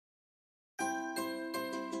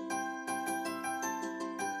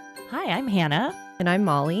Hi, I'm Hannah. And I'm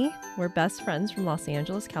Mollie. We're best friends from Los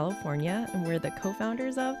Angeles, California, and we're the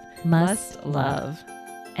co-founders of Must Love.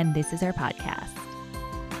 And this is our podcast.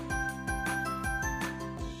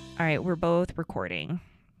 All right, we're both recording.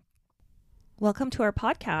 Welcome to our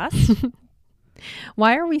podcast.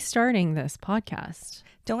 Why are we starting this podcast?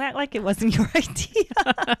 Don't act like it wasn't your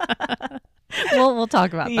idea. We'll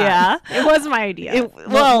talk about that. Yeah. It was my idea.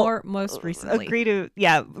 Most recently.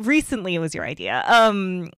 Recently it was your idea.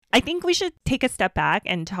 I think we should take a step back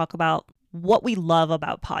and talk about what we love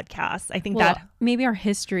about podcasts. I think that maybe our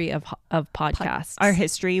history of podcasts. Our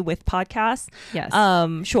history with podcasts. Yes.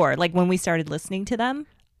 Sure. Like when we started listening to them.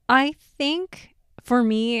 I think for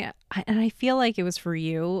me, and I feel like it was for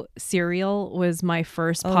you, Serial was my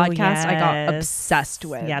first podcast I got obsessed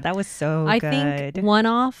with. Yeah, that was so good. I think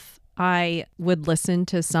one-off, I would listen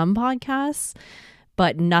to some podcasts,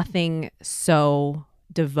 but nothing so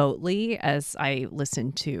devotedly as I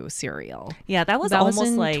listened to Serial. Yeah, that was almost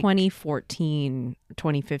in like 2014,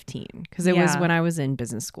 2015, because it was when I was in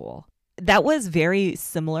business school. That was very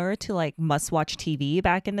similar to like must-watch TV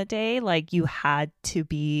back in the day. Like you had to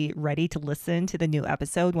be ready to listen to the new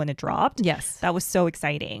episode when it dropped. Yes. That was so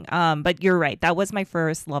exciting. But you're right. That was my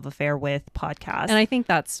first love affair with podcasts. And I think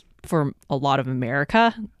that's for a lot of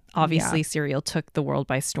America. Obviously, Serial took the world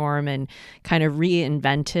by storm and kind of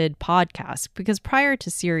reinvented podcasts, because prior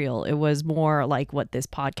to Serial, it was more like what this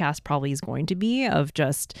podcast probably is going to be, of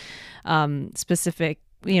just specific,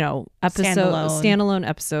 standalone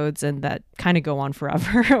episodes, and that kind of go on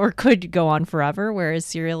forever or could go on forever, whereas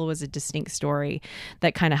Serial was a distinct story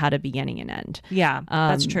that kind of had a beginning and end. Yeah,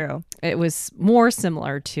 that's true. It was more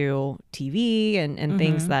similar to TV and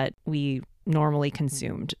things that we normally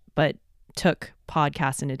consumed, but took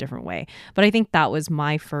podcasts in a different way. But I think that was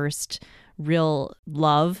my first real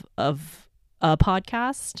love of a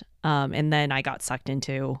podcast. And then I got sucked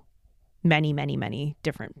into many, many, many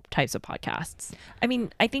different types of podcasts. I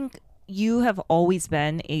mean, I think you have always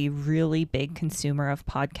been a really big consumer of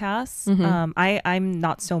podcasts. Mm-hmm. I'm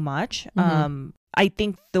not so much. Mm-hmm. I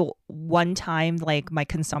think the one time like my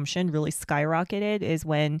consumption really skyrocketed is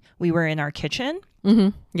when we were in our kitchen. Mm-hmm.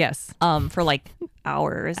 Yes. For like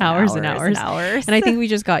hours and hours. And I think we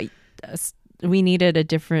just we needed a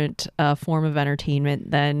different form of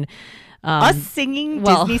entertainment than us singing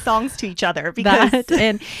Disney songs to each other, because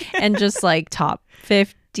that and just like top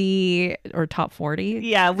 50 or top 40.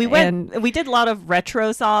 Yeah, we did a lot of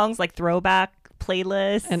retro songs, like throwback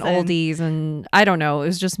playlists and oldies, and I don't know, it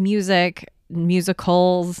was just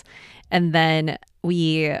musicals. And then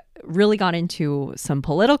we really got into some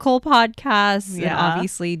political podcasts. Yeah. And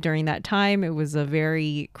obviously during that time, it was a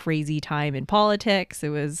very crazy time in politics. It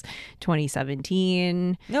was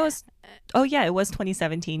 2017. No, it was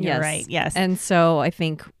 2017. You're right. Yes. And so I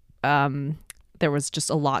think there was just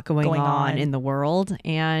a lot going on in the world,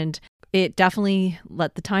 and it definitely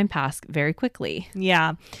let the time pass very quickly.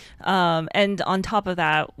 Yeah. And on top of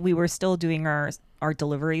that, we were still doing our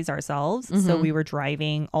deliveries ourselves. Mm-hmm. So we were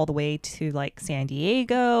driving all the way to like San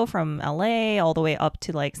Diego from LA, all the way up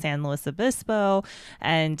to like San Luis Obispo.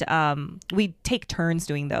 And we take turns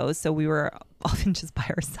doing those. So we were often just by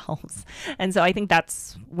ourselves. And so I think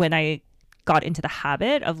that's when I got into the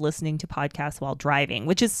habit of listening to podcasts while driving,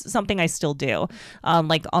 which is something I still do.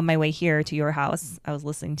 Like on my way here to your house, I was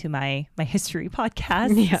listening to my history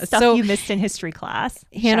podcast. Yeah, Stuff you missed in history class.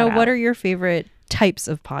 Hannah, what are your favorite types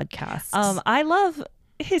of podcasts? I love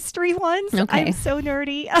history ones. Okay. I'm so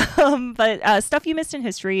nerdy. But Stuff You Missed in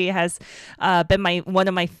History has been one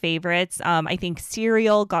of my favorites. I think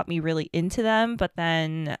Serial got me really into them, but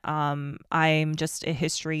then I'm just a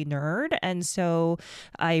history nerd, and so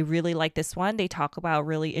I really like this one. They talk about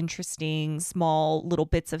really interesting small little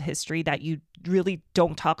bits of history that you really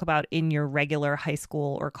don't talk about in your regular high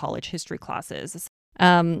school or college history classes.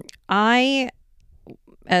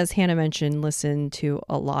 As Hannah mentioned, listen to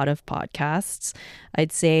a lot of podcasts.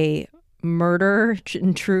 I'd say murder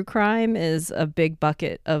and true crime is a big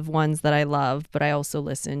bucket of ones that I love, but I also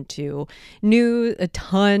listen to a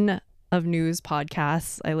ton of news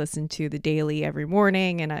podcasts. I listen to The Daily every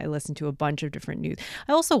morning, and I listen to a bunch of different news.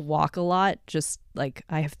 I also walk a lot, just like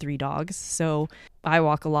I have 3 dogs, so I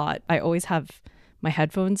walk a lot. I always have my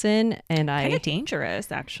headphones in, and kind of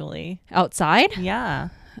dangerous, actually. Outside? Yeah.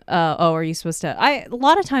 Are you supposed to? A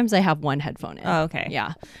lot of times I have one headphone in. Oh, okay.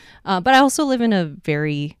 Yeah. But I also live in a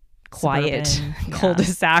very quiet Suburban,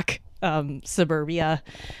 cul-de-sac, suburbia.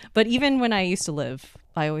 But even when I used to live,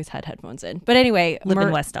 I always had headphones in. But anyway. Live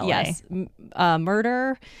in West LA. Yes.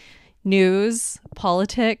 Murder, news,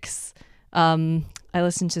 politics. I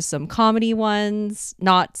listen to some comedy ones,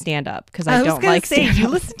 not stand up because I was don't gonna like say, stand you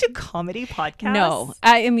up. listen to comedy podcasts? No,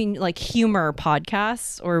 I mean like humor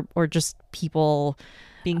podcasts or just people.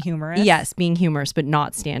 Being humorous? Yes, being humorous, but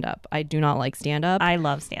not stand up. I do not like stand up. I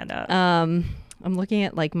love stand-up. I'm looking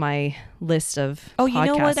at like my list of Oh, podcasts you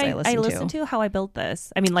know what I listen to? How I Built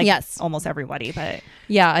This. I mean, like, Yes. almost everybody, but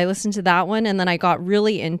Yeah, I listened to that one, and then I got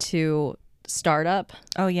really into Startup,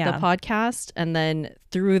 oh yeah, the podcast, and then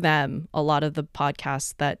through them, a lot of the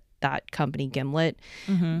podcasts that company Gimlet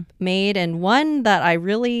made, and one that I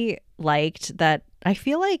really liked that I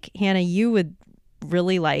feel like Hannah you would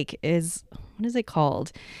really like is, what is it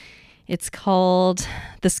called? It's called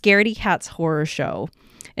The Scaredy Cats Horror Show,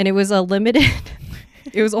 and it was a limited.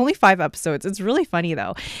 It was only 5 episodes. It's really funny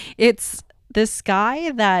though. It's this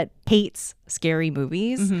guy that hates scary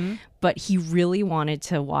movies, but he really wanted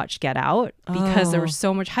to watch Get Out because there was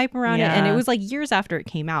so much hype around it. And it was like years after it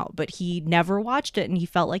came out, but he never watched it. And he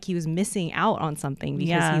felt like he was missing out on something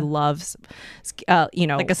because he loves,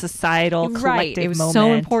 like a societal collective right. It was moment.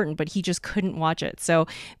 so important, but he just couldn't watch it. So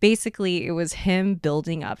basically it was him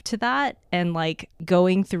building up to that and like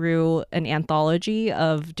going through an anthology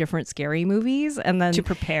of different scary movies and then to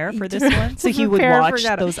prepare for this one. So he would watch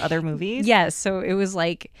those other movies. Yes. So it was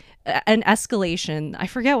like an escalation. I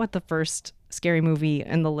forget what the first scary movie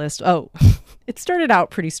in the list. Oh, it started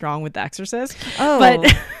out pretty strong with The Exorcist. Oh, but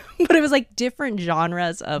it was like different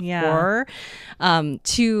genres of horror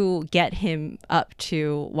to get him up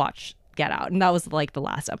to watch Get Out. And that was like the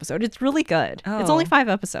last episode. It's really good. It's only 5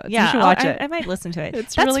 episodes. Yeah, you should watch it. I might listen to it.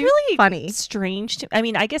 That's really funny. Strange. I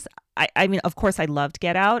mean, I guess I mean, of course, I loved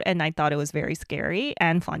Get Out, and I thought it was very scary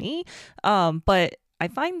and funny. But I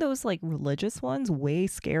find those like religious ones way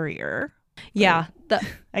scarier. Yeah,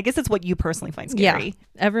 I guess it's what you personally find scary. Yeah,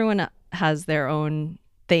 everyone has their own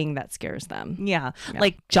thing that scares them. Yeah.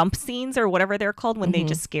 Like jump scenes or whatever they're called when they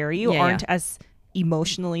just scare you aren't as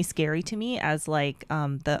emotionally scary to me as like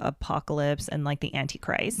the apocalypse and like the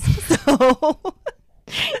Antichrist. So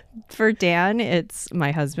for Dan, it's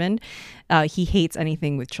my husband. He hates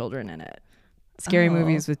anything with children in it. Scary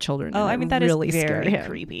movies with children. Oh, I mean, that really is very scary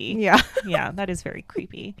creepy. Yeah. Yeah, that is very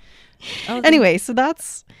creepy. Anyway, so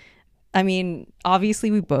that's, I mean, obviously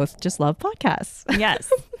we both just love podcasts.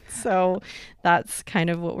 Yes. So that's kind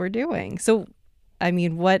of what we're doing. So, I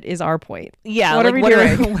mean, what is our point? Yeah. What like, are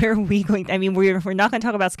we doing? What are we going to, I mean, we're not going to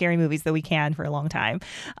talk about scary movies, though we can for a long time.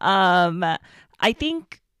 I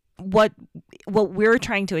think what we're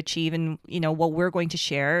trying to achieve and, you know, what we're going to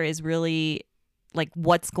share is really like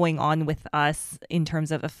what's going on with us in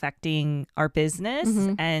terms of affecting our business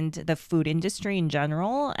and the food industry in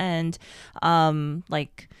general, and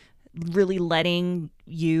like really letting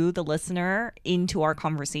you, the listener, into our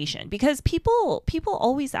conversation, because people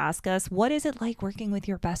always ask us, what is it like working with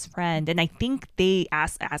your best friend? And I think they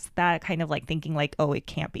ask that kind of like thinking like, oh, it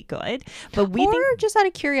can't be good, but we think just out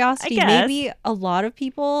of curiosity, I guess. maybe a lot of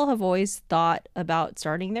people have always thought about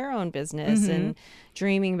starting their own business and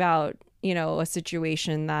dreaming about, you know, a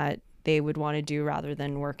situation that they would want to do rather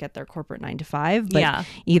than work at their corporate 9-to-5. But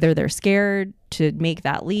either they're scared to make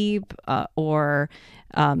that leap or,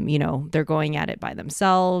 you know, they're going at it by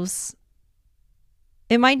themselves.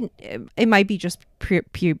 It might be just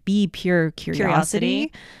pure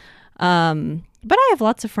curiosity. But I have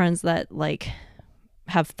lots of friends that like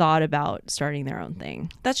have thought about starting their own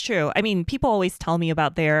thing. That's true. I mean, people always tell me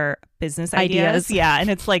about their business ideas. Yeah. And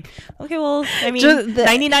it's like, okay, well, I mean,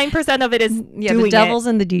 99% of it is doing the devil's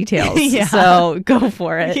in the details. Yeah. So go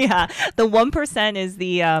for it. Yeah. The 1% is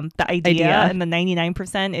the idea, and the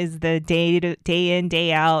 99% is the day in,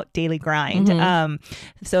 day out, daily grind.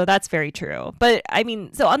 So that's very true. But I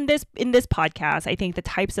mean, so in this podcast, I think the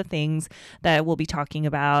types of things that we'll be talking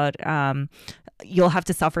about, you'll have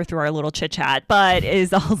to suffer through our little chit chat, but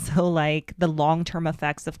is also like the long-term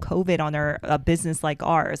effects of COVID on a business like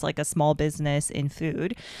ours, like a small business in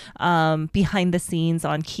food, behind the scenes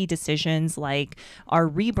on key decisions like our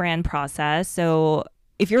rebrand process. So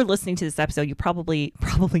if you're listening to this episode, you probably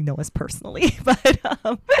know us personally, but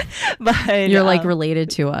you're like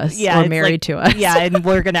related to us or married to us. Yeah, and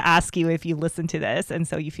we're gonna ask you if you listen to this, and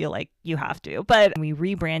so you feel like you have to. But we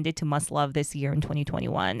rebranded to Must Love this year in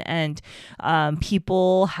 2021, and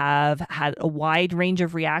people have had a wide range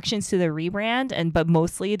of reactions to the rebrand, but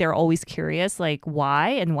mostly they're always curious, like why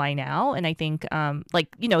and why now. And I think like,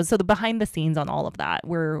 you know, so the behind the scenes on all of that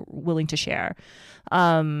we're willing to share.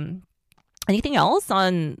 Anything else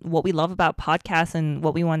on what we love about podcasts and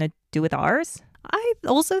what we want to do with ours? I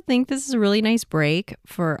also think this is a really nice break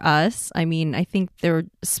for us. I mean, I think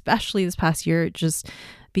especially this past year, just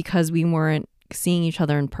because we weren't seeing each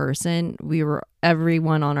other in person,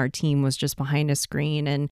 everyone on our team was just behind a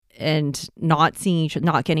screen and not seeing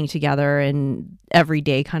not getting together, and every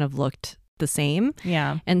day kind of looked the same.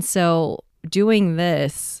 Yeah. And so doing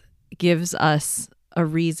this gives us a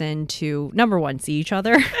reason to, number one, see each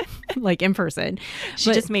other like in person.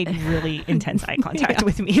 She just made really intense eye contact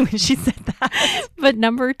with me when she said that. But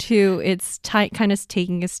number two, it's kind of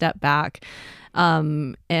taking a step back,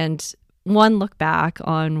 and one, look back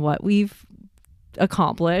on what we've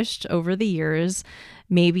accomplished over the years,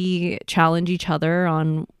 maybe challenge each other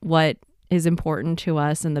on what is important to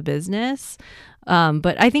us in the business.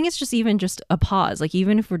 But I think it's just a pause. Like,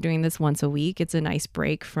 even if we're doing this once a week, it's a nice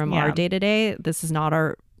break from our day to day. This is not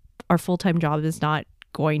our full-time job is not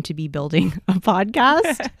going to be building a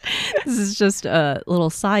podcast. This is just a little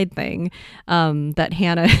side thing that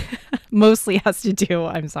Hannah mostly has to do.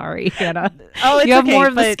 I'm sorry, Hannah. Oh, it's you have okay, more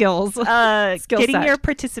of the skills. Getting set. your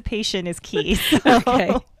participation is key. So.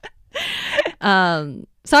 Okay.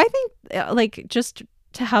 So I think like just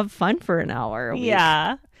to have fun for an hour a week.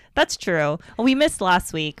 Yeah. That's true. Well, we missed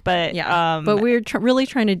last week, but but we're really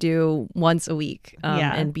trying to do once a week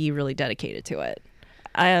and be really dedicated to it.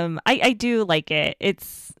 I do like it.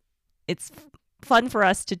 It's fun for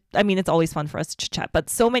us to, I mean, it's always fun for us to chat, but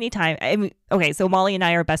so many times, I mean, okay, so Mollie and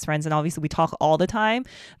I are best friends and obviously we talk all the time,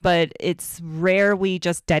 but it's rare we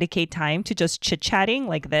just dedicate time to just chit-chatting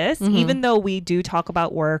like this. Mm-hmm. Even though we do talk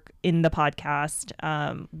about work in the podcast,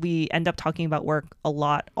 we end up talking about work a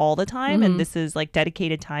lot all the time. Mm-hmm. And this is like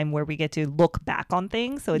dedicated time where we get to look back on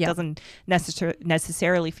things. So it doesn't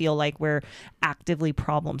necessarily feel like we're actively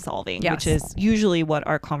problem solving, which is usually what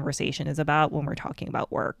our conversation is about when we're talking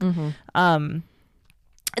about work. Mm-hmm.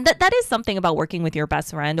 And that is something about working with your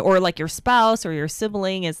best friend or like your spouse or your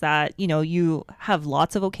sibling, is that, you know, you have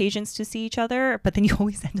lots of occasions to see each other, but then you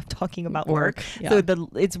always end up talking about work. So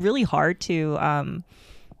it's really hard to,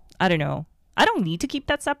 I don't know. I don't need to keep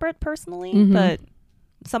that separate personally, but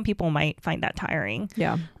some people might find that tiring.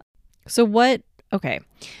 Yeah. So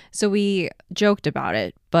so we joked about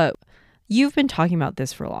it, but you've been talking about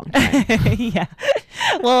this for a long time. Yeah.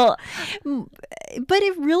 Well, but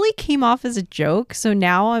it really came off as a joke. So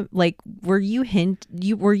now I'm like, were you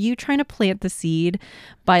trying to plant the seed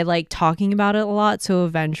by like talking about it a lot? So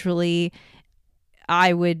eventually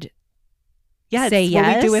I would say yes.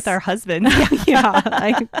 What we do with our husbands. Yeah,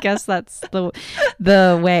 I guess that's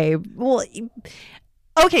the way. Well,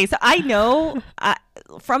 okay, so I know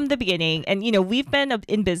from the beginning, and you know, we've been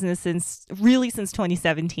in business since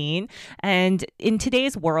 2017. And in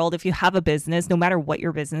today's world, if you have a business, no matter what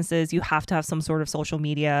your business is, you have to have some sort of social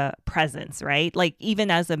media presence, right? Like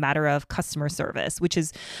even as a matter of customer service, which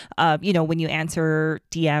is, you know, when you answer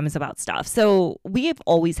DMs about stuff. So we have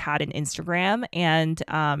always had an Instagram, and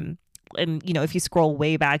you know, if you scroll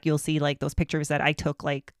way back, you'll see like those pictures that I took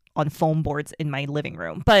like on foam boards in my living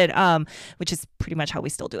room, but which is pretty much how we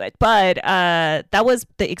still do it. But that was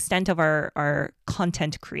the extent of our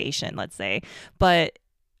content creation, let's say. But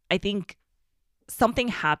I think something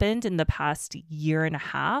happened in the past year and a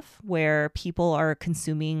half where people are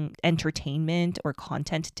consuming entertainment or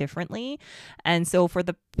content differently. And so for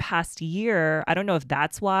the past year, I don't know if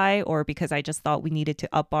that's why, or because I just thought we needed to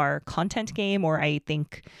up our content game, or I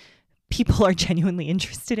think people are genuinely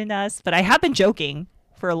interested in us. But I have been joking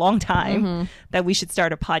for a long time that we should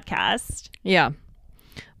start a podcast. Yeah.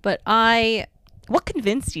 But what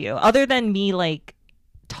convinced you, other than me like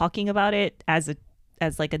talking about it as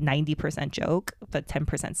like a 90% joke but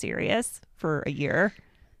 10% serious for a year?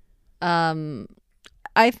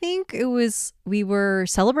 I think it was, we were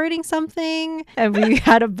celebrating something and we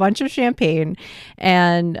had a bunch of champagne,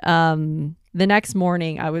 and the next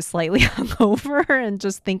morning I was slightly hungover and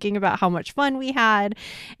just thinking about how much fun we had,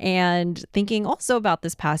 and thinking also about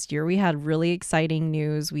this past year. We had really exciting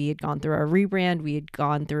news. We had gone through our rebrand. We had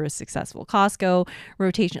gone through a successful Costco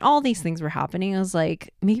rotation. All these things were happening. I was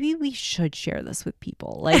like, maybe we should share this with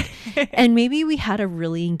people. Like, and maybe we had a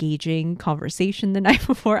really engaging conversation the night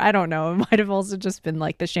before. I don't know. It might have also just been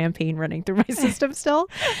like the champagne running through my system still.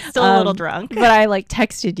 Still a little drunk. But I like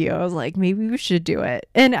texted you. I was like, maybe we should do it.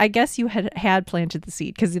 And I guess you had planted the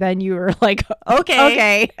seed, because then you were like,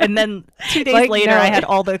 okay. And then 2 days later, I had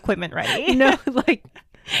all the equipment ready.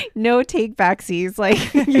 No take backsies,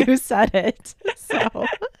 like you said it. So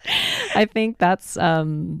I think that's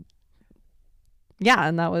and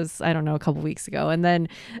that was, I don't know, a couple weeks ago. And then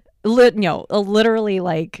literally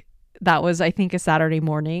like that was, I think, a Saturday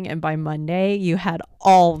morning. And by Monday, you had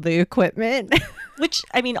all the equipment. Which,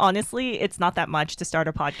 I mean, honestly, it's not that much to start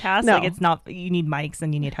a podcast. No. Like, it's not, you need mics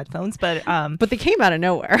and you need headphones, but they came out of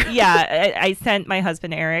nowhere. yeah, I sent my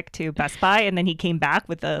husband Eric to Best Buy, and then he came back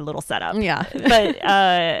with a little setup. Yeah.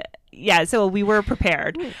 But yeah, so we were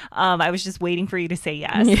prepared. I was just waiting for you to say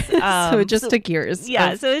yes. So it just took years.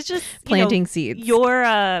 Yeah, so it's just planting seeds. Your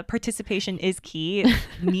participation is key.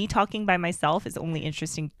 Me talking by myself is only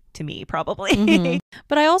interesting to me, probably. Mm-hmm.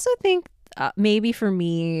 But I also think maybe for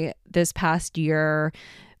me this past year,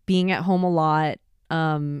 being at home a lot,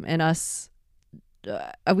 and us,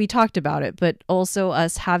 we talked about it, but also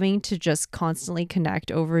us having to just constantly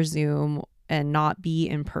connect over Zoom and not be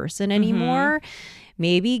in person anymore,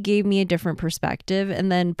 maybe gave me a different perspective.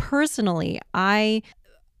 And then personally, I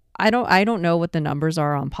don't know what the numbers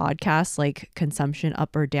are on podcasts, like consumption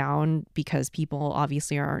up or down, because people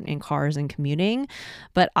obviously aren't in cars and commuting.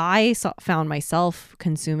 But I found myself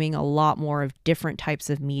consuming a lot more of different types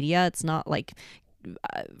of media. It's not like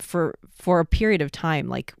for a period of time,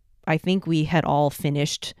 like I think we had all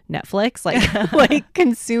finished Netflix, like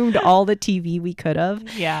consumed all the TV we could have.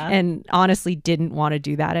 Yeah. And honestly didn't want to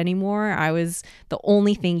do that anymore. The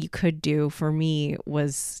only thing you could do for me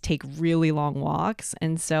was take really long walks.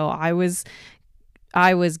 And so I was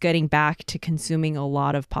getting back to consuming a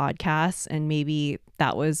lot of podcasts, and maybe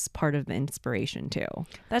that was part of the inspiration too.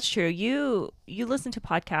 That's true. You listen to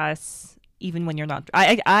podcasts even when you're not.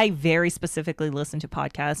 I very specifically listen to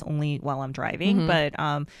podcasts only while I'm driving, but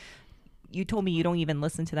you told me you don't even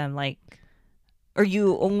listen to them or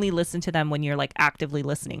you only listen to them when you're like actively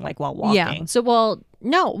listening, like while walking. Yeah. So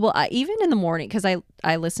even in the morning, because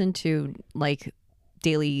I listen to like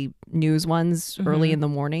daily news ones early in the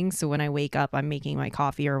morning. So when I wake up, I'm making my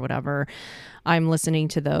coffee or whatever, I'm listening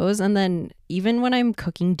to those. And then even when I'm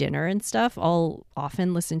cooking dinner and stuff, I'll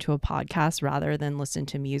often listen to a podcast rather than listen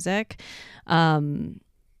to music. Or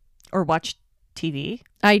watch TV.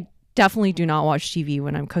 I definitely do not watch TV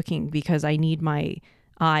when I'm cooking because I need my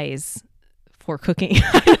eyes for cooking.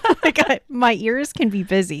 My ears can be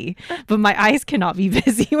busy, but my eyes cannot be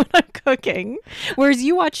busy when I'm cooking. Whereas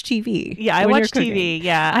you watch TV. Yeah, I watch TV.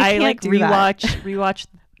 Yeah, I like rewatch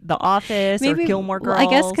The Office or Gilmore Girls. I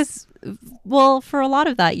guess because, for a lot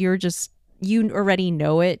of that, you already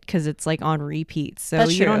know it because it's like on repeat, so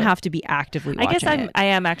That's you true. don't have to be actively watching I guess it. I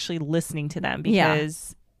am actually listening to them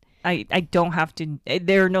because I don't have to.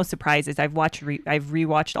 There are no surprises. I've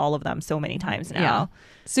rewatched all of them so many times now. Yeah.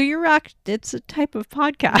 So it's a type of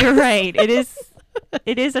podcast. You're right. It is.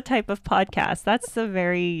 It is a type of podcast. That's a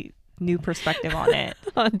very new perspective on it.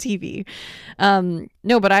 On TV.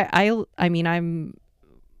 No, but I mean, I'm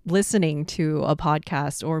listening to a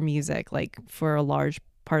podcast or music like for a large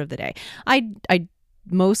part of the day. I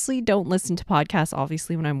mostly don't listen to podcasts,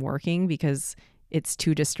 obviously, when I'm working because it's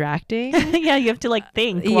too distracting. Yeah, you have to like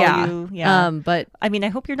think. But I mean, I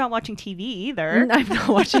hope you're not watching TV either. I'm not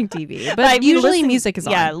watching TV, but usually music is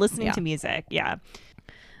on. Yeah, listening to music. Yeah.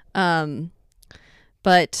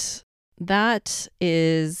 But that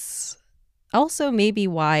is also maybe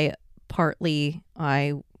why partly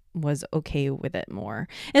I was okay with it more.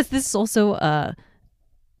 This is also a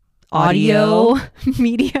audio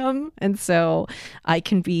medium, and so I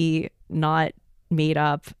can be not made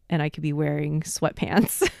up and I could be wearing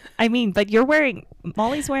sweatpants. I mean, but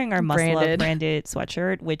Mollie's wearing our Must Love branded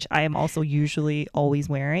sweatshirt, which I am also usually always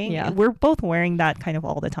wearing. Yeah. We're both wearing that kind of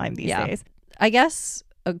all the time these days. I guess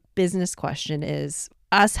a business question is,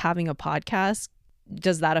 us having a podcast,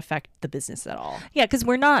 does that affect the business at all? Yeah, because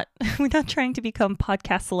we're not trying to become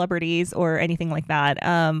podcast celebrities or anything like that.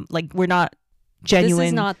 Like we're not genuine. This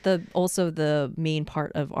is not also the main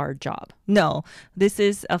part of our job. No, this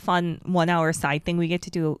is a fun 1 hour side thing we get to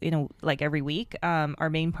do, like every week. Our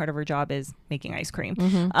main part of our job is making ice cream.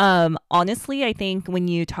 Honestly, I think when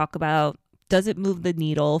you talk about does it move the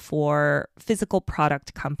needle for physical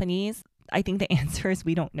product companies, I think the answer is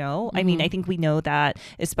we don't know. I mean, I think we know that,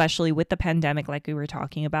 especially with the pandemic, like we were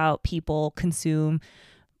talking about, people consume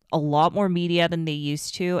a lot more media than they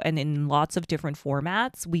used to, and in lots of different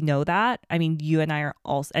formats. We know that. I mean, you and I are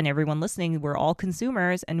all, and everyone listening, we're all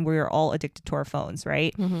consumers and we're all addicted to our phones,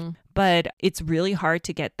 right? But it's really hard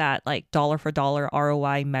to get that like dollar for dollar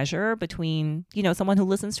ROI measure between, someone who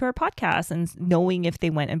listens to our podcast and knowing if they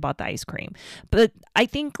went and bought the ice cream. But I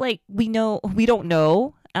think like we don't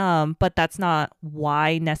know. But that's not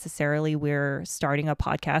why necessarily we're starting a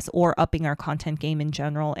podcast or upping our content game in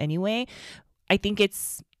general anyway. I think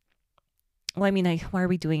it's, why are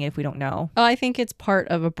we doing it if we don't know? Oh, I think it's part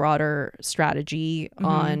of a broader strategy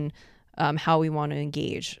on how we want to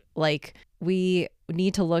engage. Like we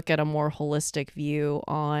need to look at a more holistic view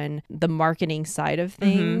on the marketing side of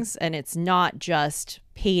things. And it's not just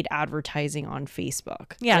paid advertising on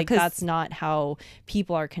Facebook. Yeah, like that's not how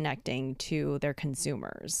people are connecting to their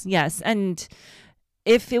consumers. Yes. And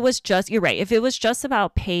if it was just, you're right, if it was just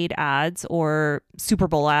about paid ads or Super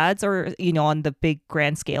Bowl ads or, you know, on the big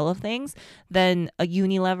grand scale of things, then a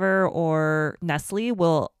Unilever or Nestle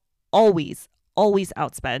will always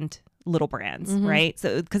outspend little brands, right?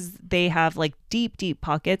 So because they have like deep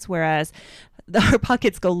pockets, whereas our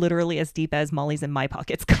pockets go literally as deep as Mollie's and my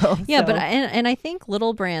pockets go. Yeah, so. but and I think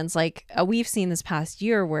little brands, like we've seen this past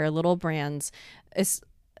year where little brands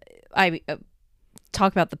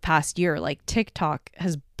talk about the past year, like TikTok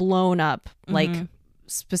has blown up like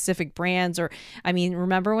specific brands. Or I mean,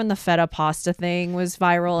 remember when the feta pasta thing was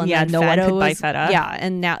viral? And yeah, then no one could buy feta. Yeah,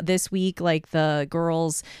 and now this week, like the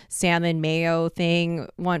girls' salmon mayo thing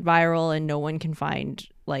went viral, and no one can find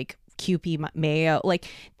like Kewpie mayo. Like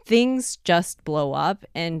things just blow up.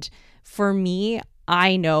 And for me,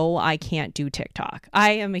 I know I can't do TikTok.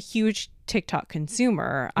 I am a huge TikTok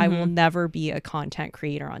consumer. I will never be a content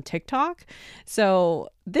creator on TikTok. So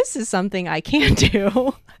this is something I can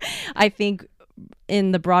do. I think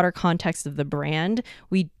in the broader context of the brand,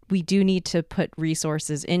 we do need to put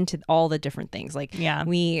resources into all the different things. Like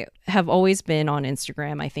we have always been on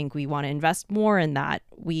Instagram. I think we want to invest more in that.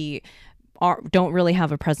 We don't really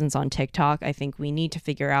have a presence on TikTok. I think we need to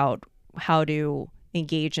figure out how to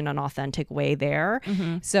engage in an authentic way there.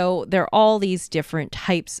 So there are all these different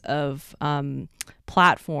types of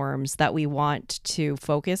platforms that we want to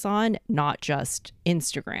focus on, not just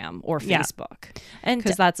Instagram or Facebook, and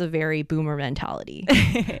because that's a very boomer mentality.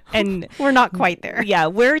 And we're not quite there. Yeah,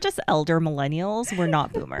 we're just elder millennials. We're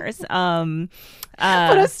not boomers. But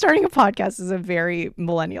us starting a podcast is a very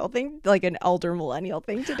millennial thing, like an elder millennial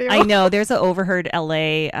thing to do. I know. There's an Overheard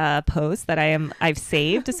LA post that I've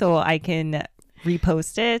saved so I can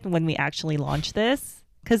repost it when we actually launch this,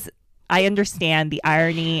 because I understand the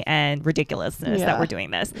irony and ridiculousness that we're doing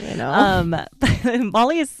this. You know?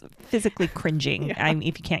 Mollie is physically cringing.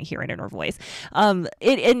 If you can't hear it in her voice. And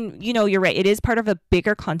you know, you're right. It is part of a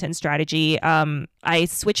bigger content strategy. I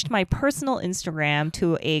switched my personal Instagram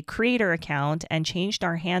to a creator account and changed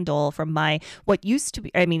our handle from what used to be,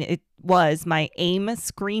 it was my AIM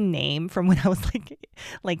screen name from when I was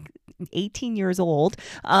like 18 years old,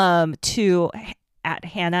 to at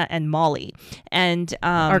Hannah and Mollie, and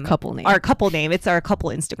our couple name. It's our couple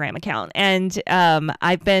Instagram account. And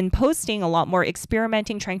I've been posting a lot more,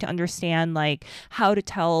 experimenting, trying to understand like how to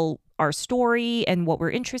tell our story and what we're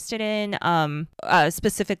interested in,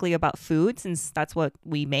 specifically about food, since that's what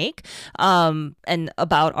we make, and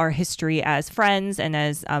about our history as friends and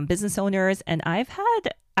as business owners. And I've had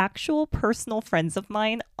actual personal friends of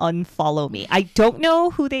mine unfollow me. I don't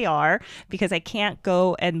know who they are because I can't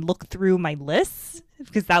go and look through my lists,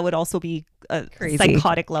 because that would also be a crazy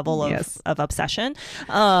psychotic level of obsession.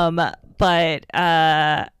 But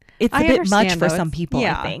it's a bit much for some people,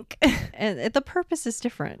 I think. And the purpose is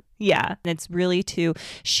different. Yeah. And it's really to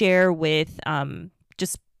share with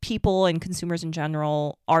just people and consumers in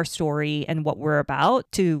general our story and what we're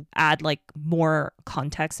about, to add like more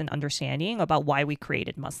context and understanding about why we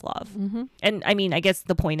created Must Love. And I guess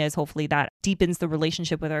the point is hopefully that deepens the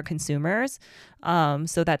relationship with our consumers,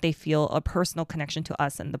 so that they feel a personal connection to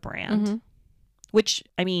us and the brand. Which,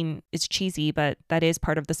 it's cheesy, but that is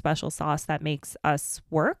part of the special sauce that makes us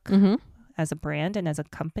work as a brand and as a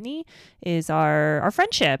company, is our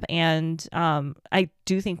friendship. And I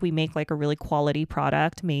do think we make like a really quality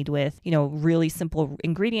product made with, really simple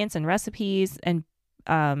ingredients and recipes. And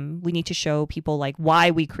we need to show people like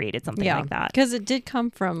why we created something like that. Because it did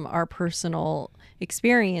come from our personal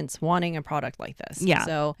experience wanting a product like this. Yeah.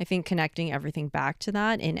 So I think connecting everything back to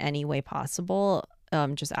that in any way possible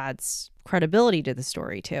just adds credibility to the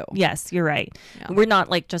story too. Yes, you're right. Yeah. We're not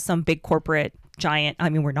like just some big corporate giant.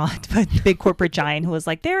 We're not, but big corporate giant who was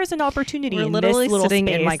like, there is an opportunity in literally this little sitting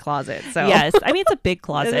space. In my closet. So yes, it's a big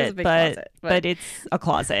closet, it is a big but, closet, but it's a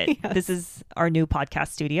closet. Yes. This is our new podcast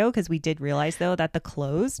studio, because we did realize though that the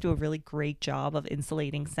clothes do a really great job of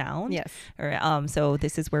insulating sound. Yes. So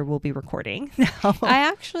this is where we'll be recording now. I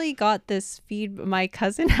actually got this feed. My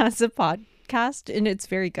cousin has a podcast and it's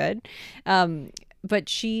very good.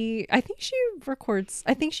 But I think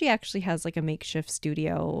she actually has like a makeshift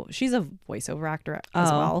studio. She's a voiceover actor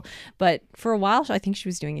as well. But for a while, I think she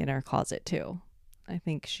was doing it in her closet too. I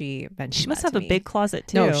think she mentioned she must that have to a me. big closet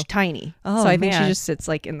too. No, she's tiny. Oh, so I think man. she just sits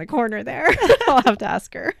like in the corner there. I'll have to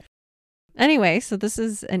ask her. Anyway, so this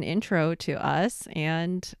is an intro to us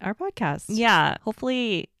and our podcast. Yeah.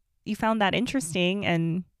 Hopefully you found that interesting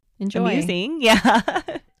and enjoy. Amusing. Yeah.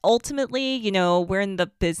 ultimately, we're in the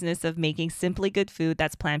business of making simply good food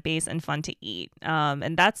that's plant-based and fun to eat.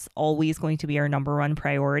 And that's always going to be our number one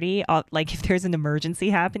priority. Like if there's an emergency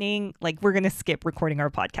happening, like we're going to skip recording our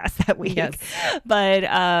podcast that week. Yes. But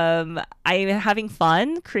I'm having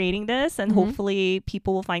fun creating this, and hopefully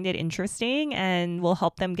people will find it interesting and we'll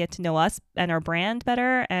help them get to know us and our brand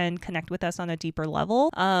better and connect with us on a deeper level.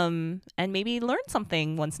 And maybe learn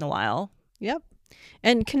something once in a while. Yep.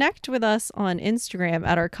 And connect with us on Instagram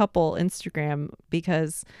at our couple Instagram,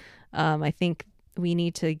 because I think we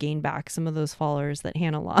need to gain back some of those followers that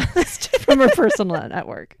Hannah lost from her personal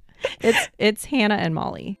network. It's Hannah and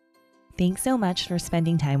Mollie. Thanks so much for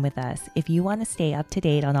spending time with us. If you want to stay up to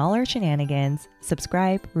date on all our shenanigans,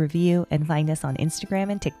 subscribe, review, and find us on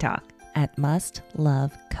Instagram and TikTok at Must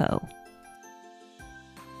Love Co.